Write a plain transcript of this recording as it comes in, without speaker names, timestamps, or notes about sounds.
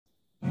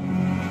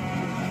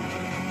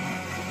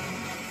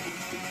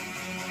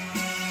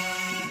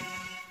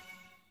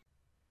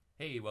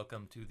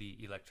welcome to the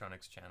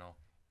electronics channel.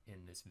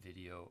 In this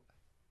video,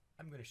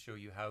 I'm going to show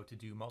you how to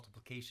do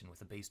multiplication with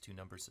a base 2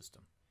 number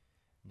system.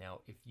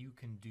 Now, if you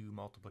can do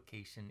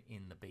multiplication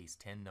in the base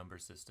 10 number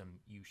system,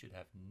 you should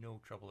have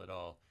no trouble at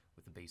all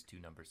with the base 2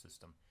 number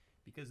system,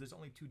 because there's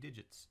only 2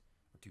 digits,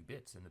 or 2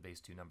 bits in the base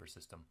 2 number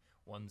system,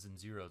 ones and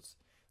zeros.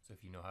 So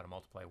if you know how to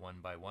multiply 1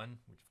 by 1,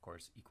 which of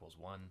course equals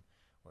 1,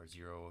 or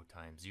 0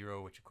 times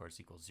 0, which of course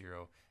equals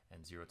 0,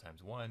 and 0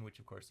 times 1, which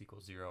of course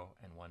equals 0,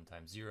 and 1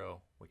 times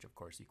 0, which of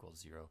course equals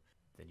 0,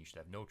 then you should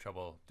have no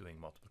trouble doing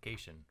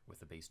multiplication with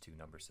the base 2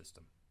 number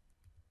system.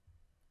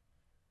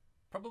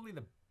 Probably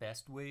the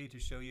best way to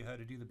show you how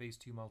to do the base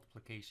 2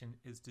 multiplication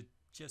is to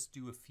just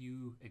do a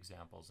few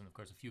examples, and of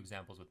course a few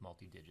examples with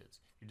multi-digits.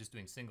 If you're just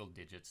doing single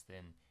digits,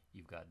 then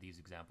you've got these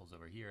examples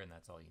over here, and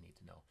that's all you need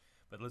to know.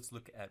 But let's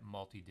look at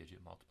multi-digit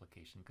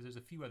multiplication, because there's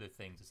a few other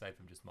things aside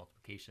from just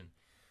multiplication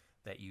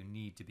that you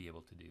need to be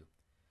able to do.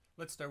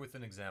 Let's start with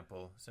an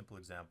example, simple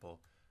example,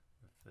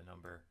 with the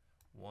number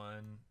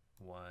 1,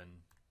 1,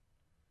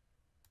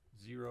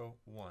 0,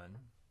 1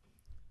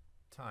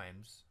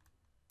 times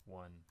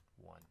 1,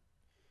 1.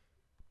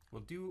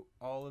 We'll do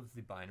all of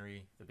the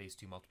binary, the base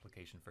 2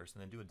 multiplication first,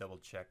 and then do a double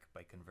check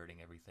by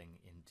converting everything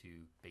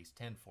into base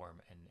 10 form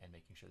and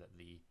making sure that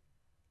the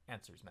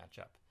answers match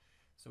up.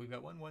 So we've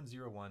got 1, 1,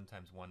 0, 1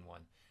 times 1,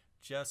 1.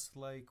 Just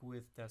like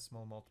with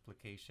decimal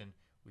multiplication,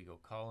 we go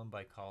column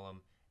by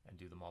column and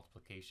do the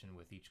multiplication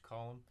with each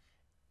column,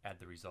 add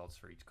the results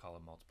for each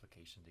column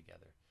multiplication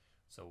together.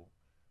 So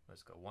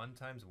let's go 1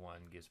 times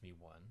 1 gives me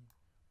 1,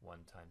 1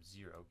 times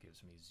 0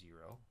 gives me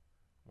 0,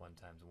 1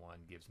 times 1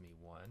 gives me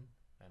 1,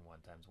 and 1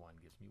 times 1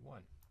 gives me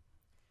 1.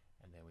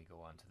 And then we go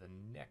on to the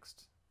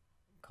next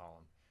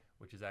column,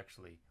 which is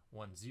actually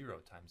 1, 0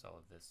 times all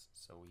of this.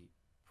 So we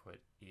put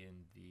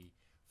in the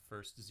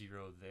first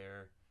 0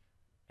 there,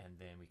 and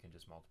then we can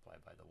just multiply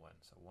by the 1.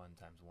 So 1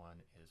 times 1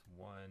 is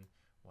 1,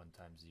 1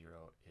 times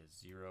 0 is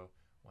 0,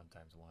 1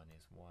 times 1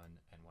 is 1,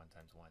 and 1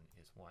 times 1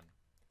 is 1.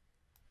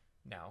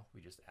 Now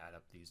we just add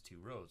up these two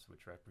rows,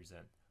 which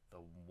represent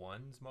the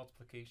 1's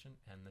multiplication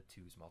and the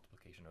 2's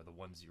multiplication, or the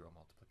 1, 0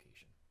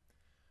 multiplication.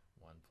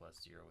 1 plus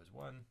 0 is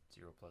 1,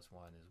 0 plus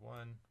 1 is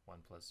 1, 1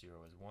 plus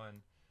 0 is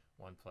 1,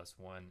 1 plus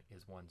 1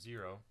 is 1,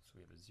 0. So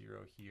we have a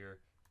 0 here,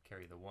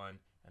 carry the 1,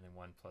 and then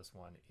 1 plus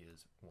 1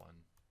 is 1,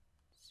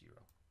 0.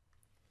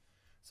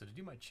 So to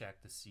do my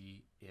check to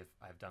see if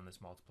I've done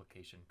this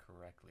multiplication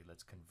correctly,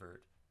 let's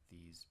convert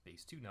these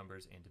base 2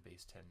 numbers into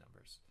base 10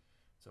 numbers.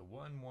 So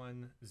 1,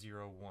 1,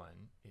 0, 1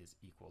 is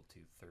equal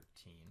to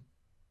 13.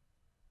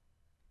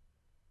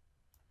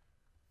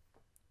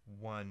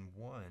 1,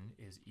 1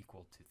 is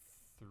equal to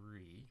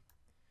 3.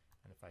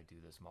 And if I do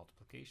this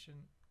multiplication,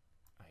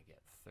 I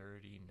get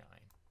 39.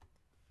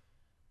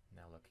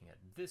 Now looking at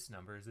this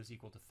number, is this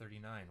equal to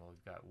 39? Well,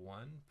 we've got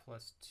 1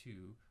 plus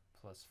 2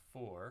 plus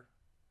 4,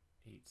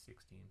 8,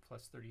 16,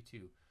 plus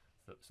 32.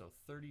 So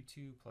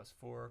 32 plus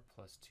 4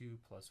 plus 2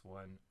 plus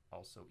 1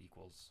 also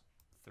equals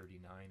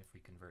 39 if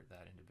we convert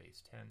that into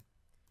base 10.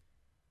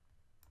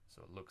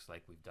 So it looks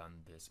like we've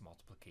done this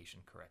multiplication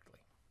correctly.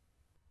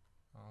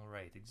 All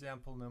right,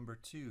 example number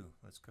 2.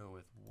 Let's go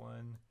with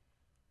 1,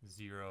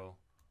 0,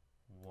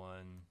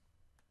 1,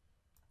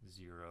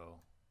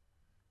 0,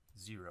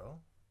 0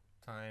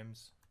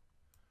 times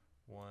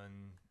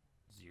 1,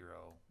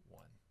 0,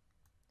 1.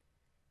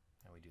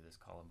 And we do this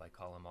column by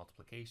column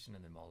multiplication,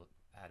 and then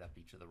add up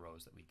each of the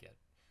rows that we get.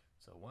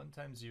 So 1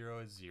 times 0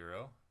 is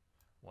 0,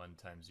 1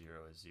 times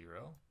 0 is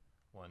 0,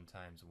 1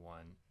 times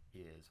 1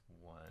 is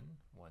 1,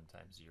 1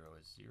 times 0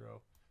 is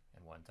 0,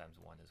 and 1 times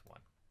 1 is 1.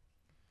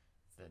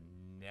 The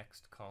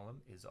next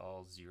column is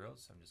all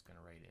zeros, so I'm just going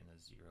to write in a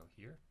 0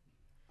 here.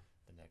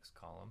 The next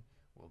column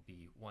will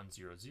be 1,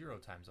 0, 0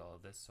 times all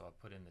of this, so I'll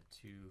put in the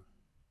 2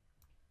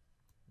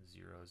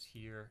 zeros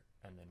here,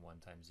 and then 1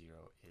 times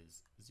 0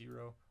 is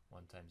 0,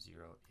 1 times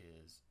 0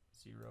 is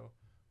 0,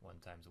 1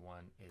 times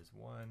 1 is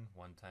 1,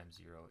 1 times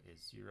 0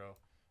 is 0,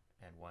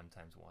 and 1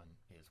 times 1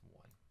 is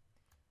 1.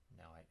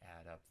 Now I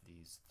add up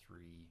these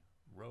 3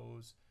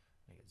 rows.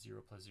 I get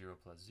 0 plus 0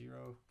 plus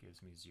 0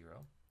 gives me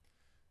 0.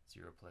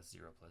 0 plus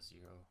 0 plus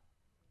 0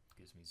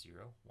 gives me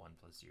 0. 1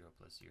 plus 0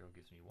 plus 0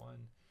 gives me 1.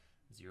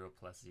 0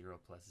 plus 0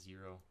 plus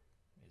 0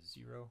 is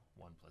 0.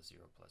 1 plus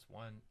 0 plus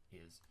 1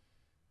 is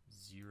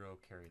 0,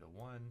 carry the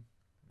 1.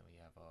 And then we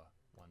have a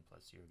 1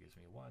 plus 0 gives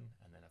me 1,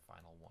 and then a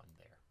final 1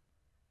 there.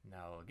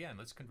 Now again,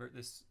 let's convert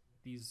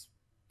these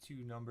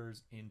two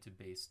numbers into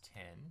base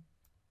 10.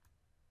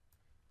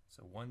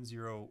 So 1,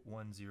 0,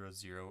 1, 0,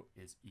 0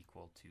 is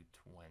equal to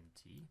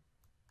 20.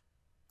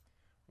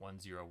 1,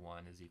 0,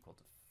 1 is equal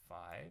to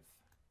 5.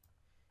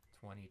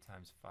 20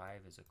 times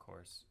 5 is of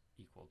course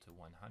equal to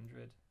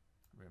 100.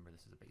 Remember,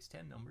 this is a base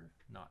 10 number,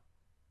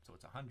 so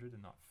it's 100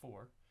 and not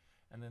 4.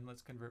 And then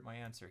let's convert my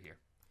answer here.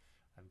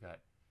 I've got,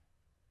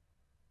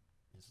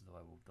 this is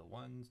the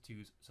 1s,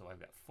 2s, so I've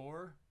got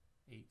 4,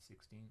 8,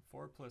 16,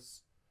 4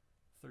 plus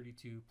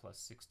 32 plus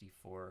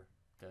 64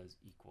 does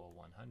equal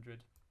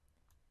 100.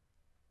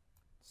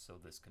 So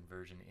this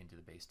conversion into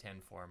the base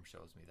 10 form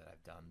shows me that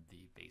I've done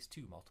the base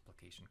 2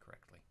 multiplication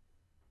correctly.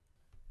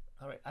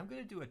 All right, I'm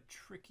going to do a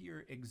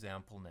trickier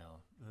example now.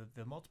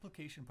 The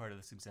multiplication part of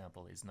this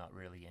example is not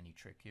really any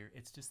trickier.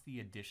 It's just the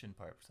addition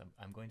part. So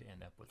I'm going to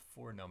end up with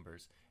 4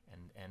 numbers,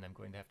 and I'm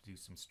going to have to do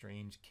some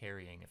strange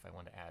carrying if I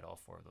want to add all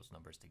 4 of those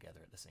numbers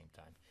together at the same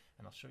time.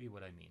 And I'll show you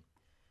what I mean.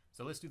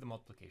 So let's do the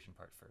multiplication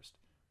part first.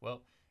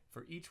 Well,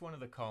 for each one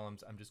of the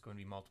columns, I'm just going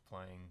to be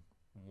multiplying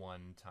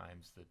 1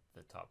 times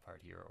the top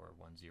part here, or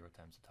 1, 0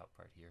 times the top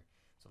part here.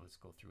 So let's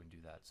go through and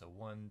do that. So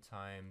 1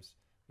 times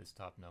this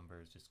top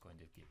number is just going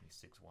to give me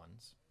 6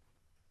 ones.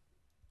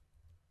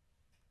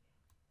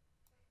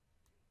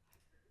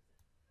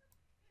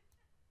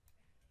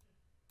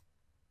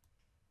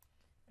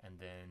 And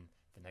then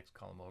the next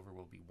column over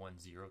will be 1,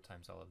 0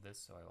 times all of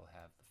this. So I will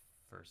have the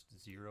first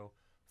 0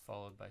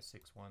 followed by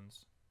 6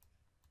 ones.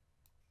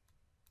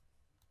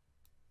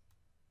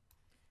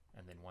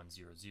 And then 1,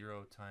 0,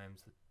 0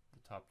 times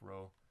the top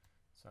row.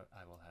 So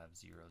I will have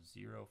 0,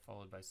 0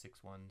 followed by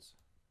 6 ones.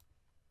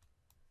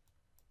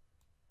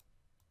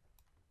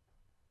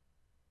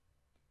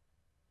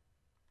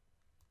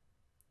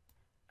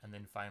 And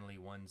then finally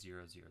 1,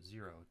 0, 0,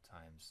 0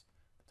 times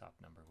the top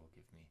number will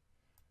give me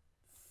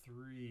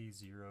 3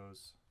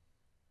 zeros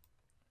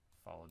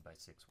followed by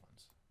 6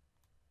 ones.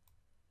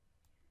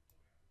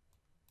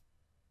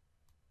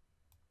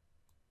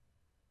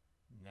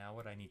 Now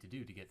what I need to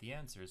do to get the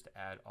answer is to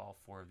add all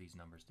 4 of these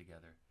numbers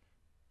together.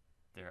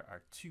 There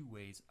are 2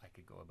 ways I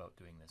could go about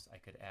doing this. I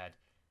could add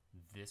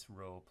this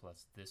row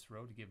plus this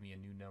row to give me a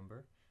new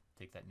number,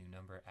 take that new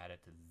number, add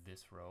it to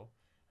this row,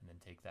 and then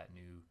take that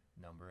new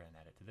number and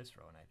add it to this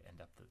row, and I'd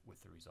end up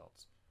with the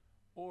results.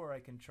 Or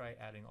I can try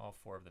adding all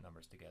 4 of the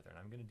numbers together, and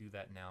I'm going to do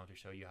that now to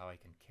show you how I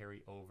can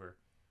carry over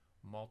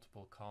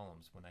multiple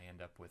columns when I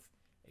end up with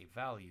a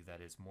value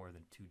that is more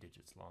than 2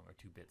 digits long, or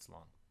 2 bits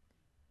long.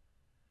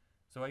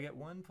 So I get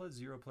 1 plus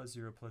 0 plus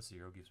 0 plus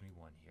 0 gives me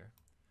 1 here.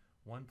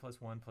 1 plus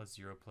 1 plus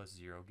 0 plus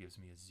 0 gives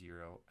me a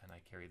 0, and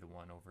I carry the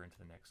 1 over into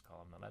the next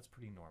column. Now that's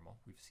pretty normal.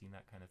 We've seen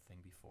that kind of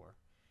thing before.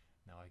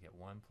 Now I get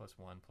 1 plus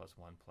 1 plus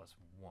 1 plus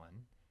 1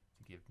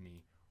 to give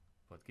me,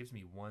 well, it gives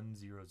me 1,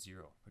 0,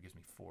 0. It gives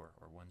me 4,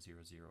 or 1, 0,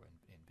 0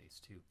 in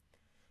base 2.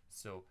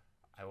 So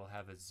I will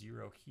have a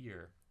 0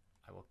 here.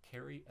 I will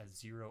carry a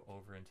 0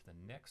 over into the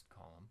next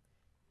column.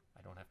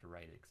 I don't have to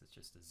write it because it's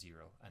just a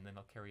 0. And then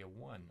I'll carry a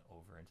 1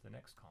 over into the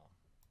next column.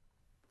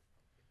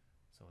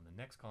 So in the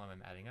next column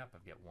I'm adding up,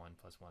 I've got 1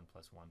 plus 1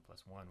 plus 1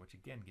 plus 1, which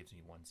again gives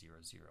me 1,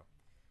 0, 0.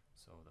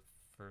 So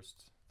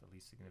the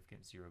least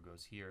significant 0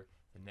 goes here.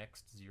 The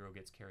next 0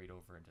 gets carried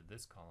over into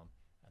this column,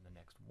 and the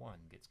next 1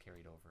 gets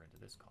carried over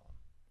into this column.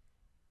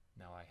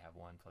 Now I have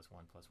 1 plus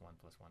 1 plus 1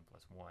 plus 1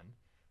 plus 1,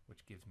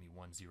 which gives me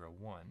 1, 0,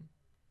 1.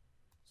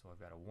 So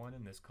I've got a 1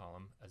 in this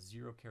column, a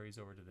 0 carries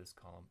over to this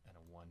column, and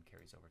a 1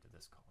 carries over to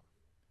this column.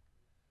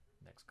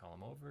 Next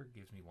column over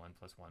gives me 1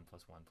 plus 1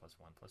 plus 1 plus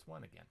 1 plus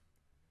 1 again,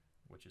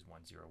 which is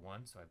 1, 0,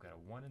 1. So I've got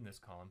a 1 in this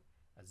column,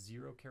 a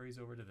 0 carries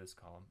over to this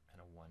column,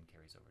 and a 1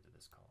 carries over to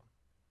this column.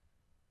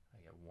 I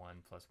get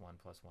 1 plus 1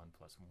 plus 1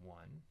 plus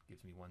 1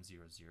 gives me 1,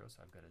 0, 0.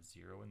 So I've got a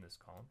 0 in this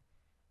column,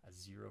 a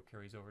 0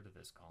 carries over to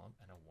this column,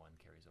 and a 1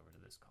 carries over to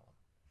this column.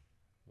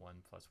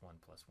 1 plus 1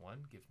 plus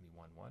 1 gives me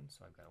 1, 1.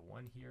 So I've got a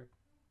 1 here,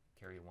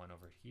 carry a 1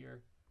 over here.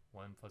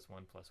 1 plus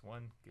 1 plus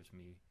 1 gives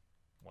me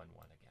 1,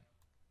 1 again.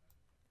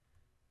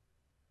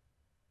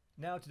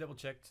 Now to double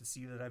check to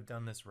see that I've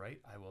done this right,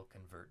 I will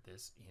convert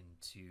this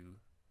into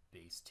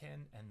base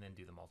 10 and then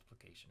do the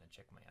multiplication and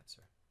check my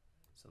answer.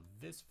 So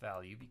this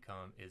value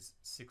is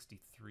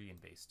 63 in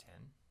base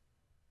 10.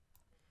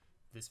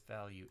 This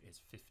value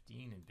is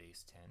 15 in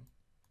base 10.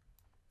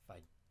 If I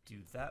do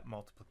that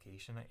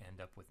multiplication, I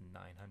end up with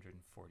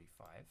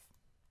 945.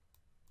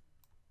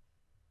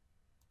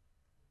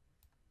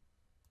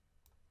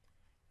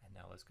 And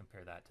now let's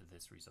compare that to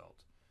this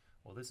result.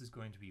 Well, this is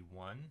going to be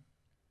 1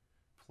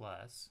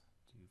 plus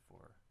 2,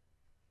 4,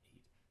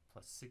 8,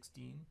 plus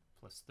 16,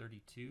 plus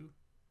 32,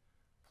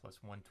 plus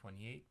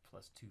 128,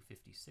 plus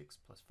 256,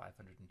 plus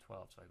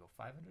 512. So I go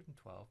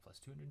 512 plus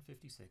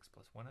 256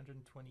 plus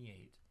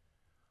 128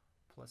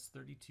 plus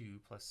 32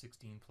 plus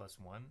 16 plus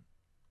 1.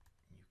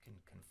 You can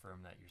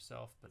confirm that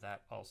yourself, but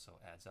that also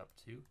adds up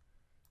to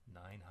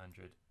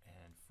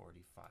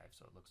 945.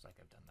 So it looks like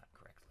I've done that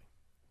correctly.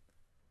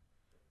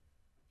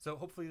 So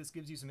hopefully this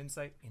gives you some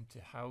insight into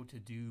how to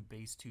do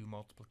base 2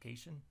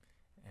 multiplication.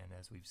 And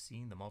as we've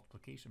seen, the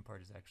multiplication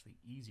part is actually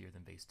easier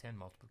than base 10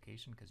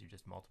 multiplication because you're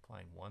just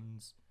multiplying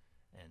ones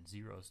and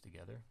zeros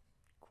together.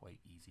 Quite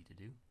easy to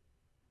do.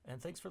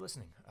 And thanks for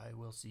listening. I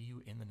will see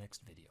you in the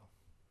next video.